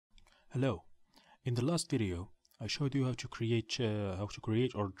Hello. In the last video, I showed you how to create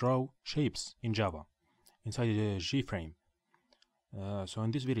or draw shapes in Java inside a GFrame. So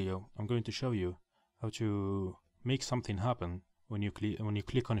in this video, I'm going to show you how to make something happen when you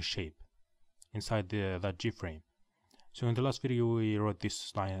click on a shape inside that GFrame. So in the last video, we wrote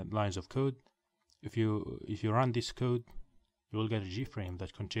these lines of code. If you run this code, you will get a GFrame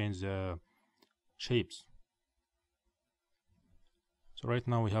that contains shapes. So right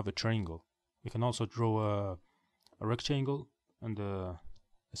now we have a triangle. We can also draw a rectangle and a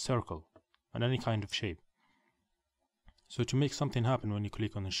circle and any kind of shape. So to make something happen when you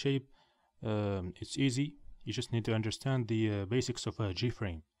click on a shape, it's easy. You just need to understand the basics of a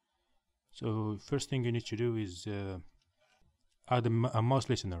GFrame. So first thing you need to do is add a mouse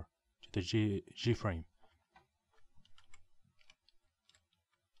listener to the GFrame.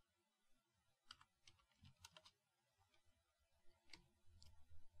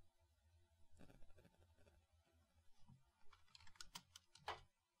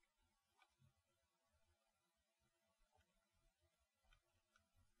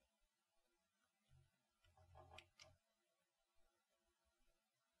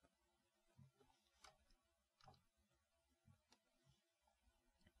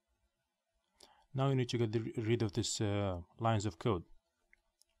 Now you need to get rid of these lines of code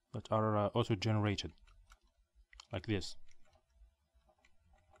that are auto-generated, like this.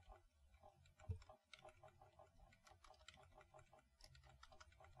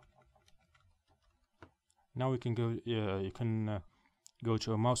 Now we can go. You can go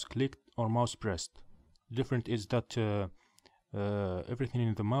to a mouse clicked or mouse pressed. The difference is that everything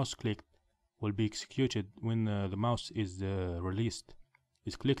in the mouse clicked will be executed when the mouse is released.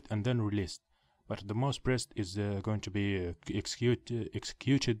 It's clicked and then released. But the mouse pressed is going to be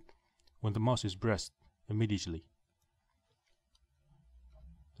executed when the mouse is pressed immediately.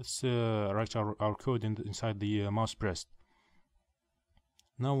 Let's write our code inside the mouse pressed.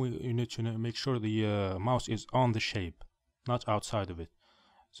 Now you need to make sure the mouse is on the shape, not outside of it.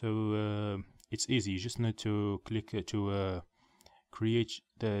 So it's easy. You just need to click to create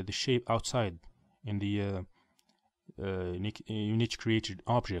the shape outside in the you need to create an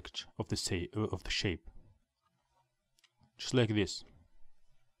object of the shape, just like this.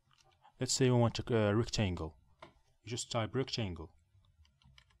 Let's say we want a rectangle. You just type rectangle.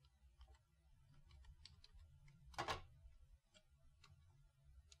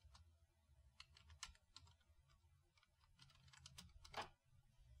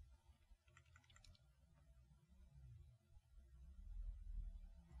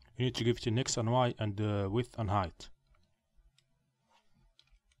 You need to give it an X and Y and width and height.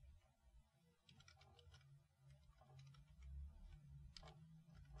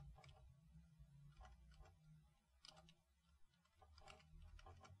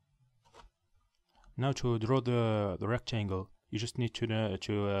 Now to draw the rectangle, you just need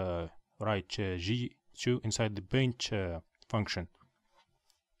to write G2 inside the paint function.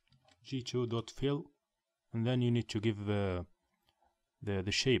 G2.fill, and then you need to give the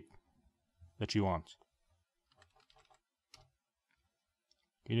shape that you want.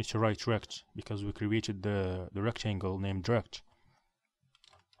 You need to write rect because we created the rectangle named rect.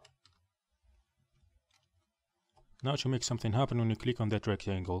 Now to make something happen when you click on that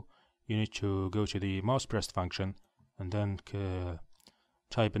rectangle, you need to go to the mouse pressed function and then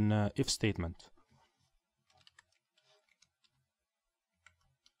type in if statement.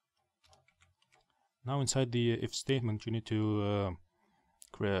 Now inside the if statement you need to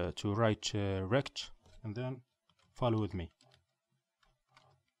write rect and then follow with me.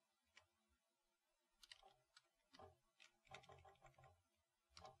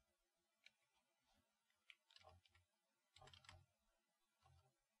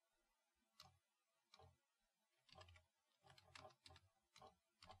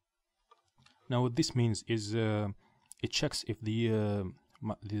 Now what this means is it checks if the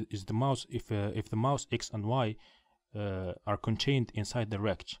mouse X and Y are contained inside the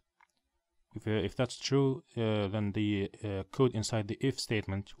rect. If that's true, then the code inside the if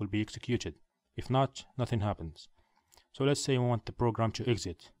statement will be executed. If not, nothing happens. So let's say we want the program to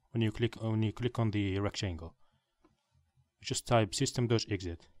exit when you click on the rectangle. You just type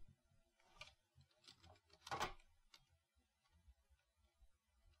system.exit.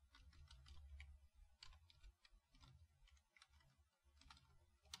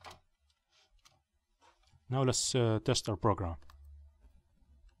 Now let's test our program.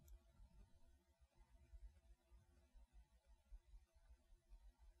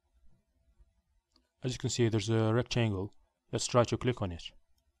 As you can see, there's a rectangle. Let's try to click on it.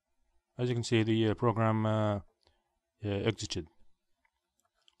 As you can see, the program exited.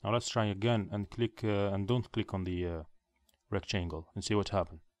 Now let's try again and click and don't click on the rectangle and see what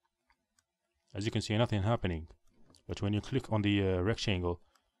happens. As you can see, nothing happening. But when you click on the rectangle,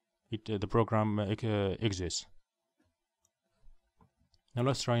 the program exists. Now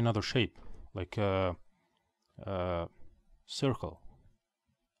let's try another shape, like circle.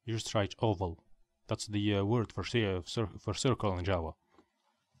 You just write oval. That's the word for circle in Java.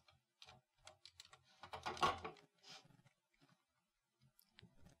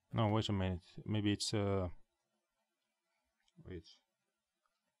 No, wait a minute. Maybe it's wait.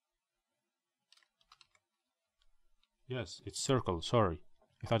 Yes, it's circle. Sorry,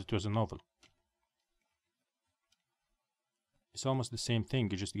 I thought it was an oval. It's almost the same thing.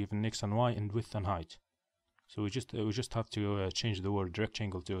 You just give an x and y and width and height. So we just have to change the word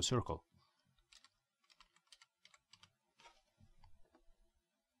rectangle to a circle.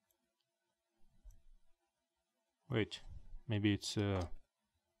 Wait, maybe it's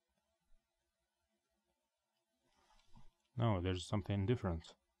no, there's something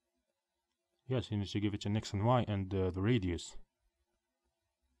different. Yes, you need to give it an x and y and the radius.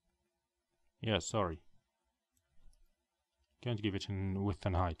 Yeah, sorry. Can't give it in width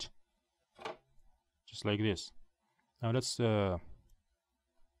and height. Just like this. Now let's wait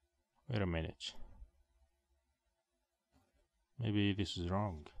a minute. Maybe this is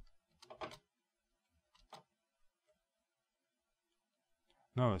wrong.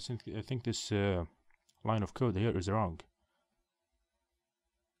 No, I think this line of code here is wrong.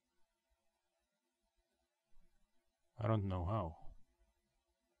 I don't know how.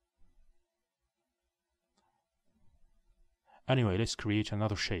 Anyway, let's create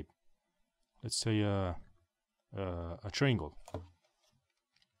another shape. Let's say a triangle.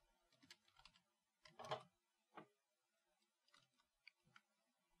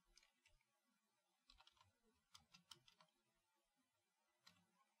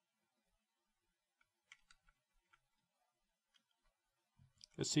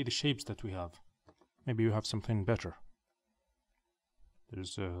 Let's see the shapes that we have. Maybe you have something better.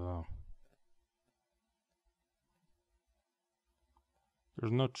 There's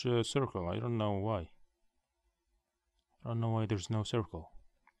not a circle. I don't know why. I don't know why there's no circle.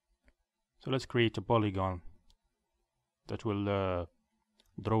 So let's create a polygon that will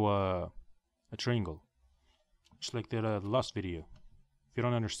draw a triangle, just like the last video. If you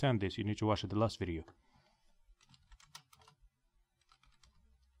don't understand this, you need to watch the last video.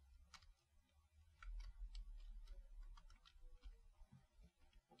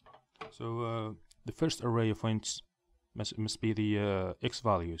 So the first array of points must be the x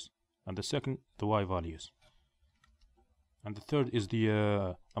values, and the second the y values, and the third is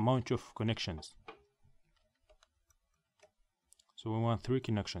the amount of connections. So we want 3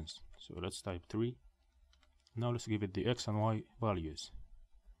 connections, so let's type 3. Now let's give it the x and y values.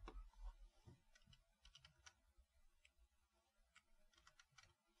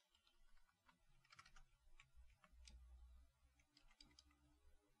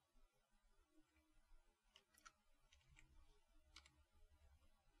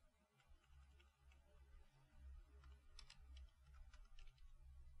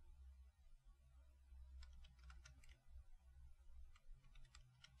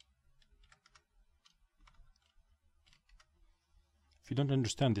 If you don't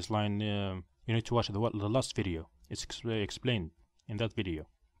understand this line, you need to watch the last video. It's explained in that video.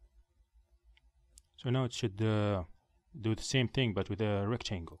 So now it should do the same thing but with a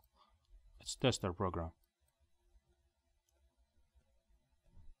rectangle. Let's test our program.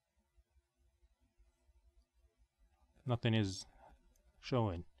 Nothing is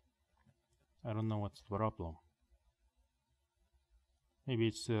showing. I don't know what's the problem. Maybe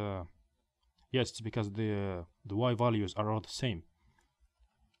it's yes, it's because the y values are all the same.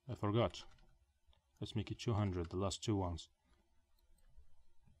 I forgot. Let's make it 200, the last 2 ones.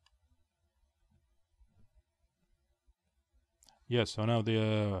 Yes, so now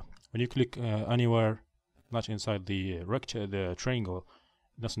when you click anywhere not inside the triangle,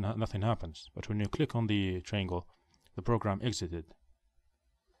 nothing happens. But when you click on the triangle, the program exited.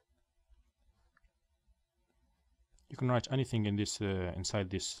 You can write anything in this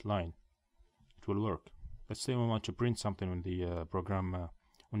inside this line. It will work. Let's say we want to print something in the program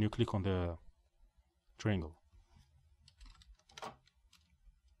when you click on the triangle.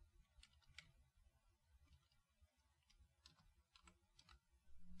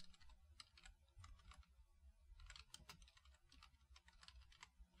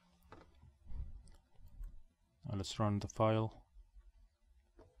 Now let's run the file.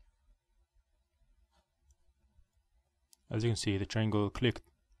 As you can see, the triangle clicked.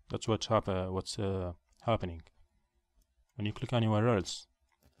 That's what's happening. When you click anywhere else,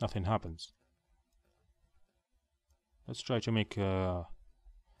 nothing happens. Let's try to make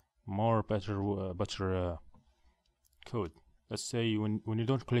more better code. Let's say when you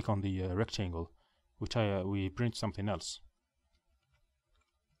don't click on the rectangle, we print something else.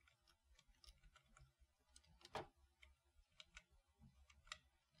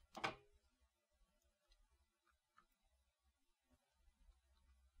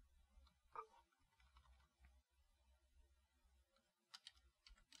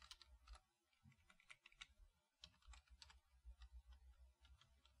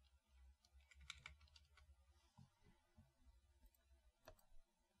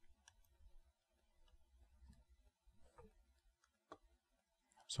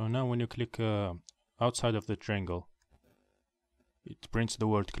 So now when you click outside of the triangle, it prints the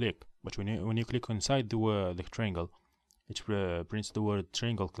word click. But when you click inside the triangle, it prints the word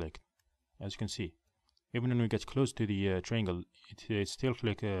triangle click. As you can see, even when we get close to the triangle, it still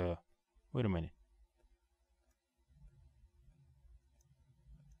click. Wait a minute.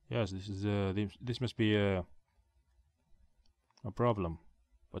 Yes, this is this must be a problem,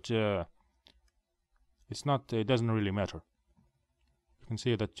 but it's not. It doesn't really matter. You can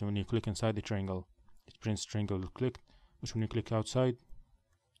see that when you click inside the triangle, it prints triangle click, but when you click outside,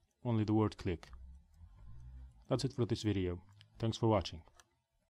 only the word click. That's it for this video. Thanks for watching.